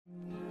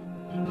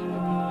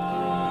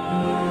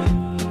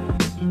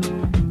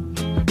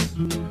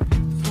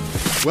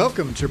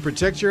Welcome to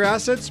Protect Your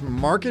Assets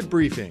Market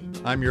Briefing.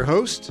 I'm your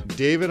host,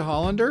 David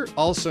Hollander,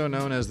 also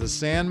known as the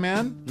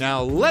Sandman.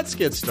 Now let's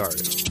get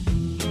started.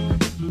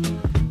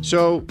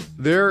 So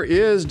there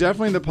is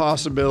definitely the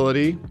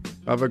possibility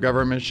of a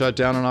government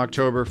shutdown on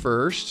October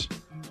 1st,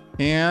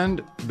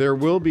 and there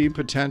will be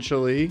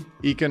potentially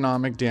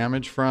economic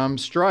damage from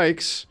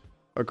strikes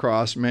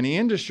across many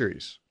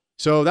industries.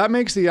 So that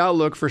makes the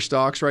outlook for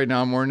stocks right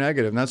now more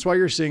negative. And that's why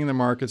you're seeing the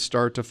markets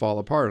start to fall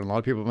apart. And a lot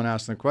of people have been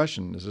asking the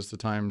question, is this the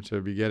time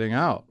to be getting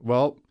out?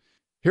 Well,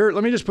 here,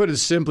 let me just put it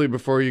simply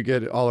before you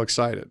get all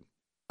excited.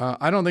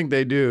 I don't think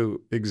they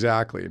do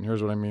exactly. And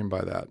here's what I mean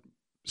by that.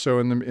 So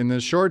in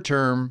the short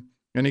term,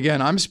 and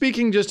again, I'm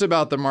speaking just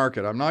about the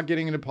market. I'm not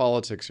getting into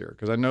politics here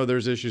because I know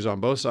there's issues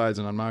on both sides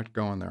and I'm not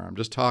going there. I'm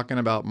just talking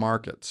about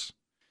markets.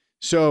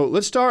 So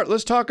let's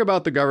talk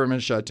about the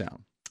government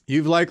shutdown.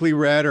 You've likely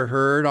read or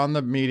heard on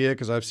the media,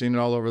 because I've seen it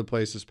all over the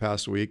place this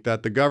past week,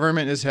 that the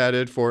government is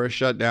headed for a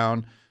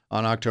shutdown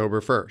on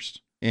October 1st.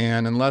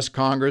 And unless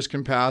Congress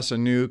can pass a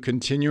new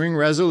continuing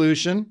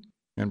resolution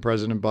and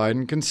President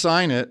Biden can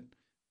sign it,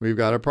 we've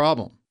got a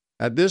problem.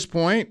 At this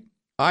point,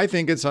 I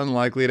think it's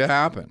unlikely to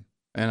happen.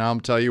 And I'll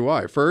tell you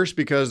why. First,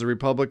 because the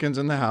Republicans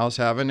in the House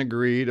haven't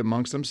agreed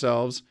amongst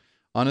themselves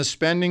on a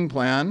spending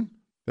plan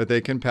that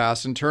they can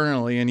pass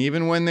internally. And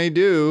even when they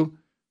do,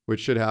 which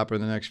should happen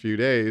in the next few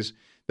days,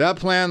 that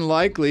plan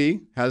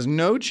likely has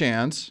no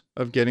chance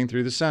of getting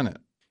through the Senate.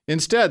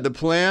 Instead, the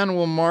plan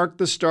will mark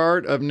the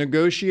start of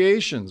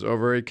negotiations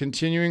over a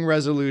continuing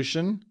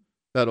resolution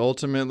that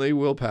ultimately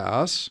will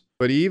pass.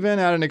 But even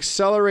at an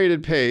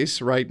accelerated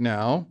pace right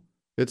now,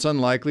 it's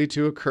unlikely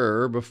to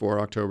occur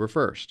before October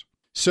 1st.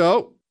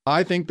 So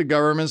I think the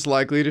government's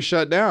likely to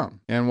shut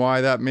down. And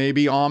why that may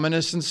be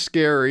ominous and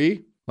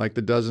scary, like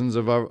the dozens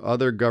of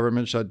other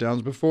government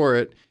shutdowns before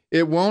it,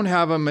 it won't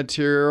have a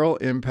material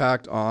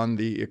impact on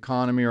the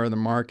economy or the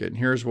market. And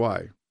here's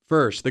why.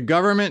 First, the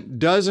government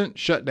doesn't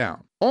shut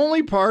down.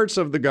 Only parts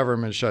of the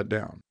government shut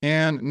down.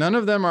 And none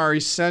of them are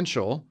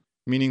essential,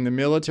 meaning the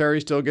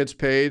military still gets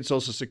paid,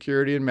 Social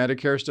Security and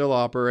Medicare still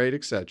operate,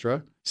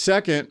 etc.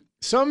 Second,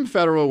 some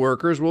federal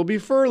workers will be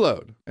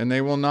furloughed and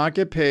they will not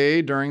get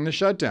paid during the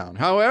shutdown.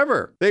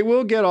 However, they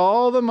will get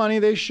all the money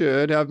they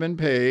should have been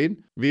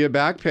paid via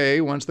back pay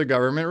once the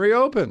government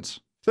reopens.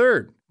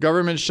 Third,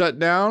 government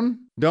shutdown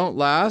don't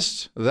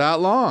last that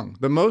long.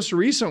 The most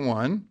recent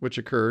one, which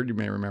occurred, you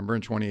may remember,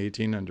 in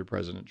 2018 under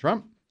President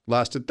Trump,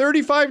 lasted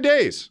 35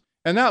 days.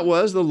 And that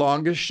was the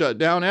longest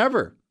shutdown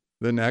ever.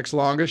 The next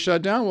longest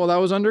shutdown, well, that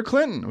was under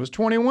Clinton. It was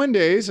 21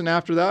 days. And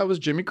after that was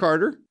Jimmy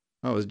Carter.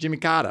 Oh, it was Jimmy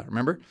Carter,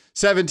 remember?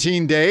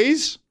 17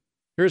 days.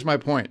 Here's my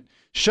point.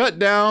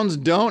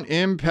 Shutdowns don't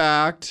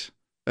impact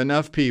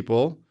enough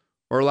people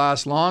or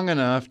last long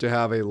enough to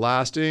have a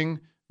lasting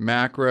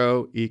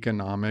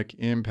macroeconomic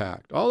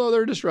impact, although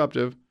they're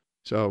disruptive.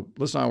 So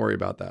let's not worry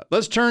about that.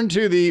 Let's turn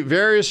to the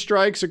various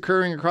strikes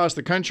occurring across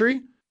the country.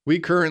 We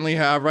currently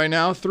have right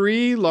now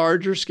 3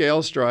 larger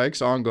scale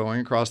strikes ongoing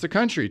across the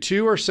country.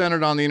 2 are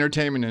centered on the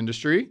entertainment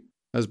industry,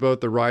 as both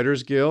the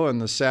Writers Guild and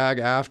the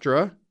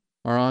SAG-AFTRA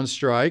are on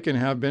strike and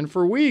have been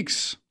for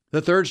weeks.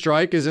 The third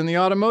strike is in the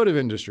automotive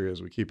industry,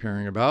 as we keep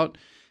hearing about.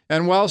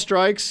 And while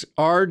strikes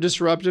are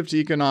disruptive to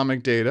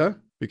economic data,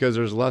 because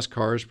there's less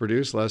cars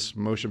produced, less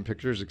motion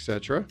pictures,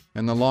 etc.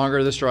 And the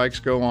longer the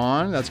strikes go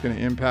on, that's going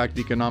to impact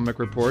economic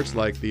reports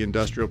like the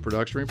Industrial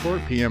Production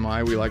Report,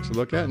 PMI we like to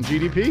look at, and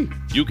GDP.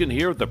 You can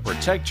hear the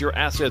Protect Your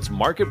Assets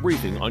Market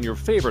Briefing on your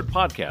favorite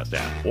podcast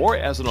app or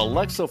as an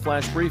Alexa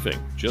flash briefing.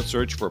 Just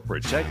search for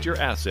Protect Your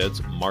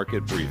Assets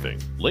Market Briefing.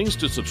 Links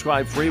to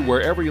subscribe free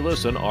wherever you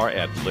listen are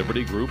at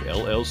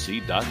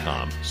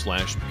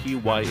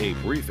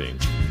libertygroupllc.com/PYA briefing.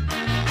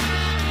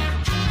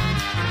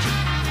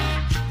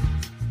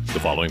 The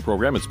following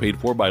program is paid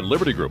for by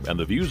Liberty Group, and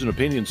the views and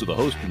opinions of the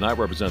host do not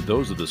represent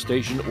those of the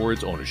station or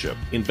its ownership.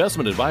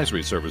 Investment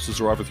advisory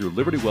services are offered through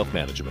Liberty Wealth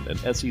Management, an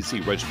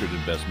SEC-registered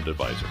investment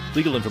advisor.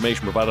 Legal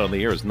information provided on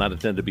the air is not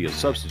intended to be a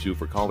substitute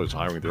for callers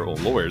hiring their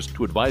own lawyers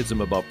to advise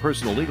them about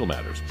personal legal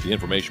matters. The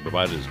information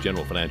provided is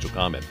general financial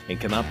comment and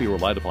cannot be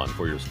relied upon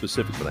for your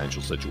specific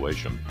financial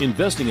situation.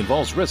 Investing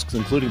involves risks,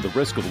 including the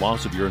risk of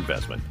loss of your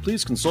investment.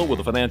 Please consult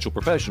with a financial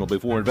professional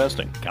before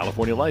investing.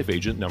 California Life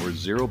Agent number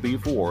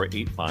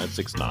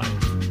 0B48569.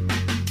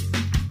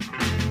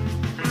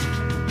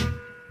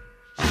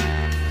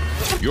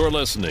 You're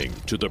listening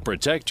to the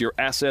Protect Your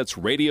Assets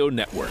Radio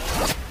Network.